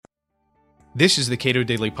This is the Cato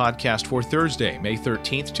Daily Podcast for Thursday, May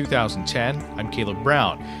 13th, 2010. I'm Caleb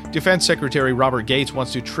Brown. Defense Secretary Robert Gates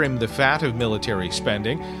wants to trim the fat of military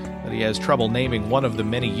spending, but he has trouble naming one of the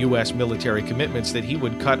many U.S. military commitments that he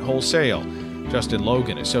would cut wholesale. Justin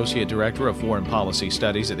Logan, Associate Director of Foreign Policy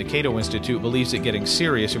Studies at the Cato Institute, believes that getting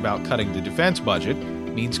serious about cutting the defense budget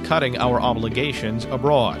means cutting our obligations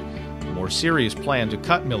abroad. A more serious plan to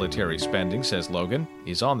cut military spending, says Logan,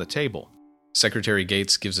 is on the table. Secretary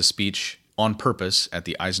Gates gives a speech on purpose at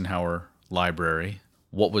the Eisenhower Library.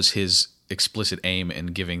 What was his explicit aim in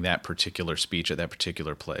giving that particular speech at that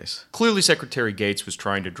particular place? Clearly, Secretary Gates was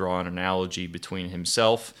trying to draw an analogy between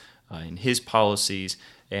himself and his policies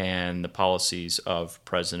and the policies of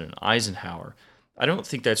President Eisenhower. I don't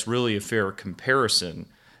think that's really a fair comparison.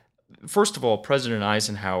 First of all, President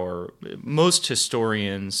Eisenhower, most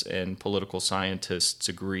historians and political scientists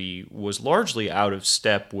agree, was largely out of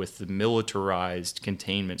step with the militarized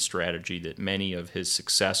containment strategy that many of his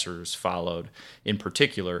successors followed, in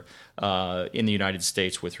particular in the United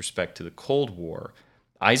States with respect to the Cold War.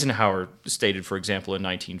 Eisenhower stated, for example, in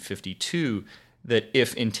 1952, that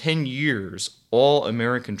if in 10 years all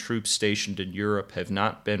American troops stationed in Europe have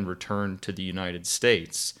not been returned to the United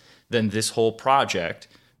States, then this whole project,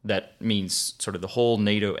 that means sort of the whole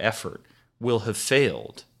NATO effort, will have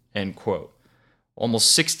failed, end quote.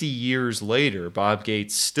 Almost 60 years later, Bob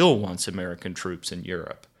Gates still wants American troops in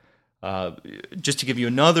Europe. Just to give you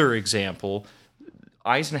another example,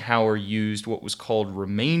 Eisenhower used what was called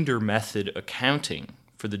remainder method accounting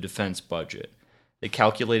for the defense budget. They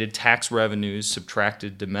calculated tax revenues,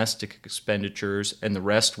 subtracted domestic expenditures, and the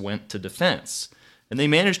rest went to defense. And they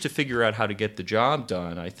managed to figure out how to get the job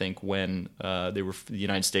done, I think, when the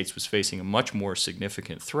United States was facing a much more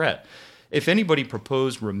significant threat. If anybody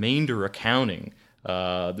proposed remainder accounting,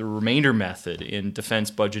 the remainder method in defense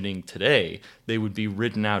budgeting today, they would be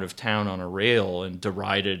ridden out of town on a rail and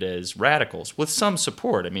derided as radicals, with some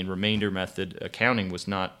support. I mean, remainder method accounting was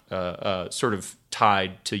not sort of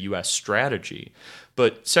tied to U.S. strategy.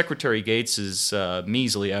 But Secretary Gates's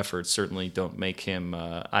measly efforts certainly don't make him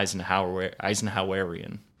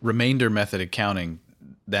Eisenhowerian. Remainder method accounting,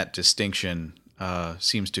 that distinction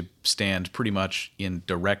seems to stand pretty much in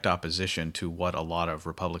direct opposition to what a lot of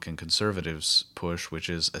Republican conservatives push, which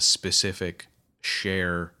is a specific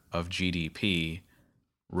share of GDP,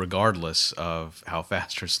 regardless of how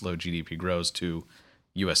fast or slow GDP grows, to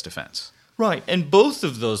U.S. defense. Right, and both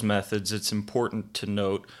of those methods, it's important to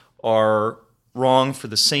note, are wrong for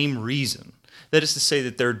the same reason. That is to say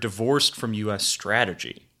that they're divorced from U.S.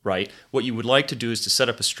 strategy, right? What you would like to do is to set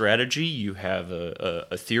up a strategy. You have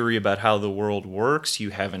a theory about how the world works.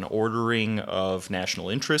 You have an ordering of national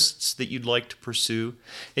interests that you'd like to pursue.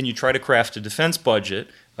 And you try to craft a defense budget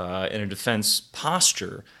and a defense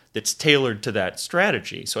posture that's tailored to that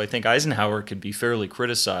strategy. So I think Eisenhower could be fairly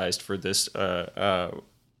criticized for this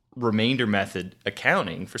remainder method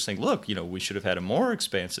accounting, for saying, look, we should have had a more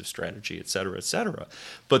expansive strategy, et cetera, et cetera.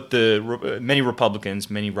 But many Republicans,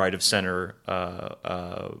 many right-of-center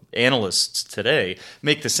analysts today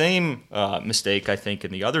make the same mistake, I think,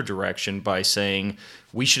 in the other direction by saying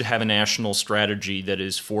we should have a national strategy that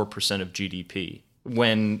is 4% of GDP,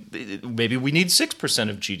 when maybe we need 6%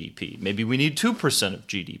 of GDP, maybe we need 2% of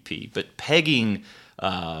GDP, but pegging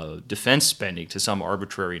defense spending to some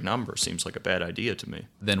arbitrary number seems like a bad idea to me.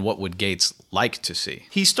 Then what would Gates like to see?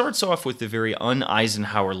 He starts off with the very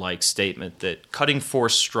un-Eisenhower-like statement that cutting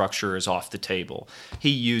force structure is off the table. He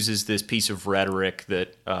uses this piece of rhetoric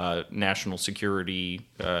that national security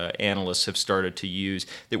analysts have started to use,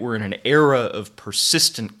 that we're in an era of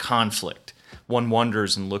persistent conflict. One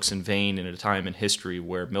wonders and looks in vain in a time in history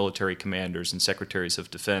where military commanders and secretaries of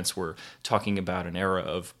defense were talking about an era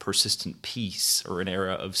of persistent peace or an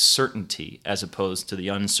era of certainty as opposed to the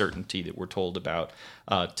uncertainty that we're told about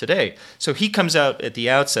today. So he comes out at the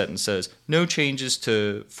outset and says, no changes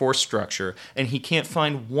to force structure, and he can't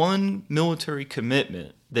find one military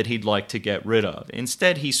commitment that he'd like to get rid of.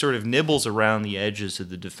 Instead, he sort of nibbles around the edges of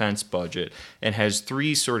the defense budget and has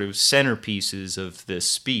three sort of centerpieces of this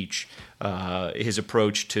speech, his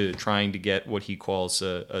approach to trying to get what he calls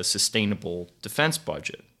a sustainable defense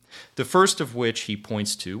budget. The first of which he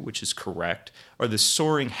points to, which is correct, are the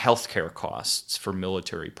soaring healthcare costs for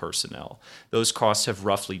military personnel. Those costs have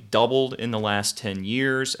roughly doubled in the last 10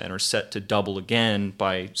 years and are set to double again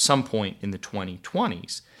by some point in the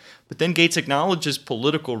 2020s. But then Gates acknowledges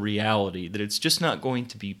political reality, that it's just not going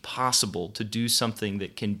to be possible to do something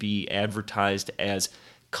that can be advertised as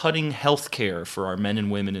cutting health care for our men and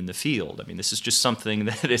women in the field. I mean, this is just something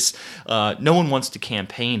that is no one wants to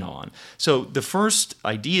campaign on. So the first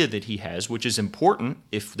idea that he has, which is important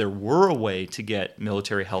if there were a way to get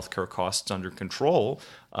military health care costs under control,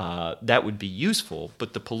 that would be useful.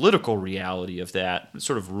 But the political reality of that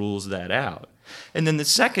sort of rules that out. And then the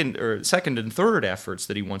second and third efforts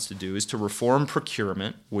that he wants to do is to reform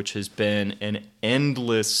procurement, which has been an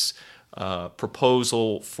endless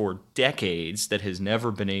proposal for decades that has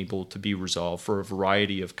never been able to be resolved for a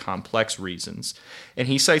variety of complex reasons. And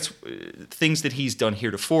he cites things that he's done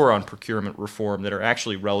heretofore on procurement reform that are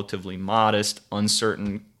actually relatively modest,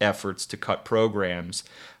 uncertain efforts to cut programs.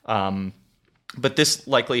 But this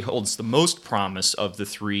likely holds the most promise of the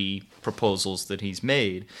three proposals that he's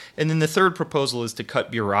made. And then the third proposal is to cut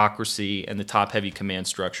bureaucracy and the top-heavy command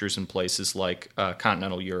structures in places like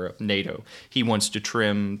continental Europe, NATO. He wants to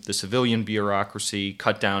trim the civilian bureaucracy,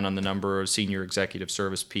 cut down on the number of senior executive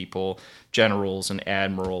service people, generals and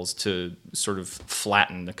admirals, to sort of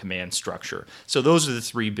flatten the command structure. So those are the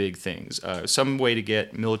three big things. Some way to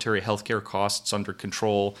get military healthcare costs under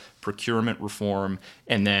control, procurement reform,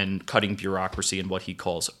 and then cutting bureaucracy and what he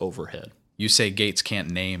calls overhead. You say Gates can't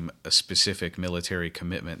name a specific military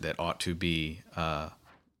commitment that ought to be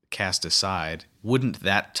cast aside. Wouldn't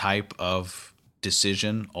that type of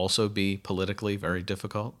decision also be politically very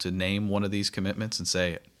difficult, to name one of these commitments and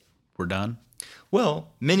say, we're done? Well,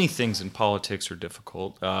 many things in politics are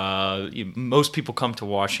difficult. Most people come to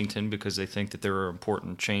Washington because they think that there are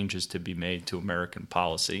important changes to be made to American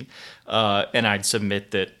policy. And I'd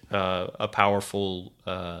submit that a powerful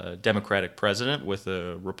Democratic president with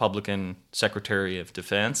a Republican Secretary of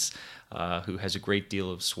Defense who has a great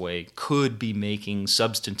deal of sway could be making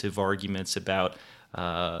substantive arguments about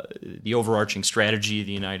the overarching strategy of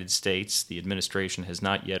the United States. The administration has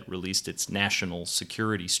not yet released its national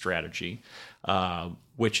security strategy,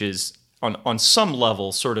 which is on some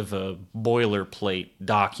level sort of a boilerplate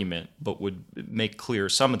document, but would make clear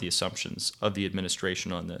some of the assumptions of the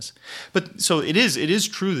administration on this. But so it is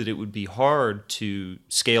true that it would be hard to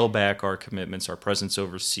scale back our commitments, our presence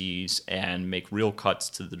overseas, and make real cuts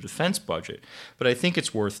to the defense budget. But I think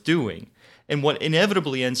it's worth doing. And what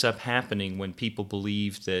inevitably ends up happening when people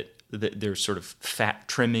believe that there's sort of fat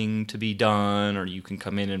trimming to be done, or you can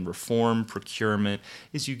come in and reform procurement,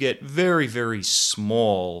 is you get very, very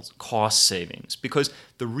small cost savings. Because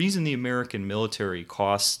the reason the American military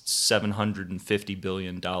costs $750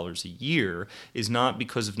 billion a year is not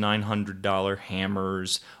because of $900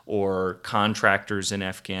 hammers or contractors in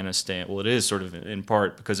Afghanistan. Well, it is sort of in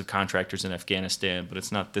part because of contractors in Afghanistan, but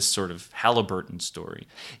it's not this sort of Halliburton story.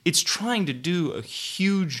 It's trying to do a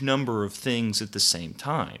huge number of things at the same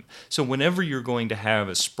time. So whenever you're going to have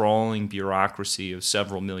a sprawling bureaucracy of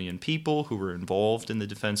several million people who are involved in the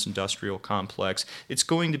defense industrial complex, it's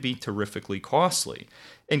going to be terrifically costly.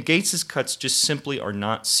 And Gates's cuts just simply are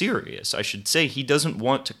not serious. I should say he doesn't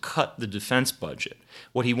want to cut the defense budget.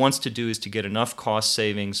 What he wants to do is to get enough cost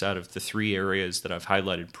savings out of the three areas that I've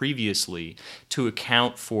highlighted previously to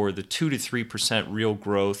account for the 2 to 3% real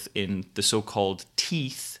growth in the so-called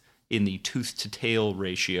teeth in the tooth-to-tail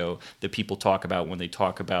ratio that people talk about when they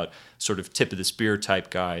talk about sort of tip-of-the-spear type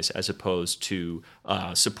guys as opposed to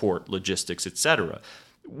support, logistics, etc.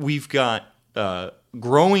 We've got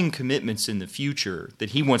growing commitments in the future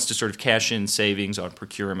that he wants to sort of cash in savings on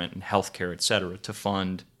procurement and healthcare, et cetera, to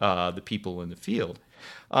fund the people in the field.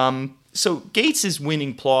 So Gates is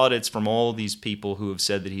winning plaudits from all these people who have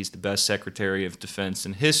said that he's the best Secretary of Defense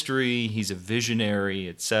in history, he's a visionary,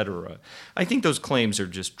 et cetera. I think those claims are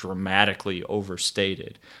just dramatically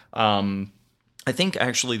overstated. I think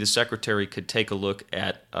actually the Secretary could take a look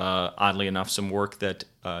at, oddly enough, some work that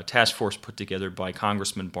task force put together by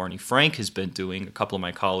Congressman Barney Frank has been doing. A couple of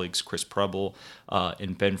my colleagues, Chris Preble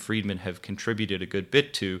and Ben Friedman, have contributed a good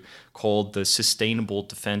bit to, called the Sustainable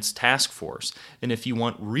Defense Task Force. And if you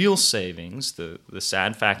want real savings, the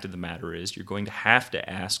sad fact of the matter is you're going to have to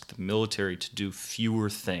ask the military to do fewer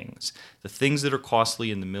things. The things that are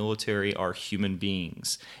costly in the military are human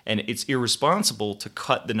beings. And it's irresponsible to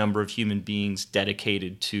cut the number of human beings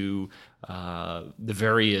dedicated to the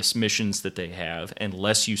various missions that they have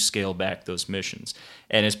unless you scale back those missions.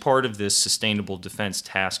 And as part of this Sustainable Defense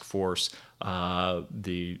Task Force,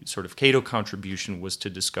 the sort of Cato contribution was to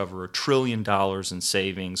discover $1 trillion in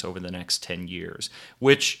savings over the next 10 years,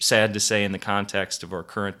 which, sad to say, in the context of our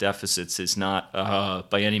current deficits, is not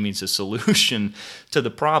by any means a solution to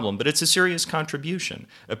the problem, but it's a serious contribution,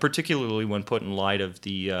 particularly when put in light of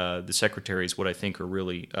the Secretary's what I think are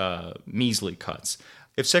really measly cuts.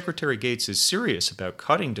 If Secretary Gates is serious about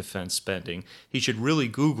cutting defense spending, he should really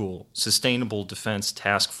Google Sustainable Defense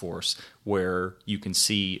Task Force, where you can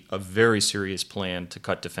see a very serious plan to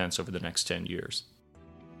cut defense over the next 10 years.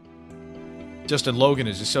 Justin Logan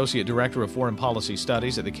is Associate Director of Foreign Policy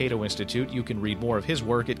Studies at the Cato Institute. You can read more of his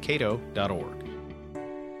work at cato.org.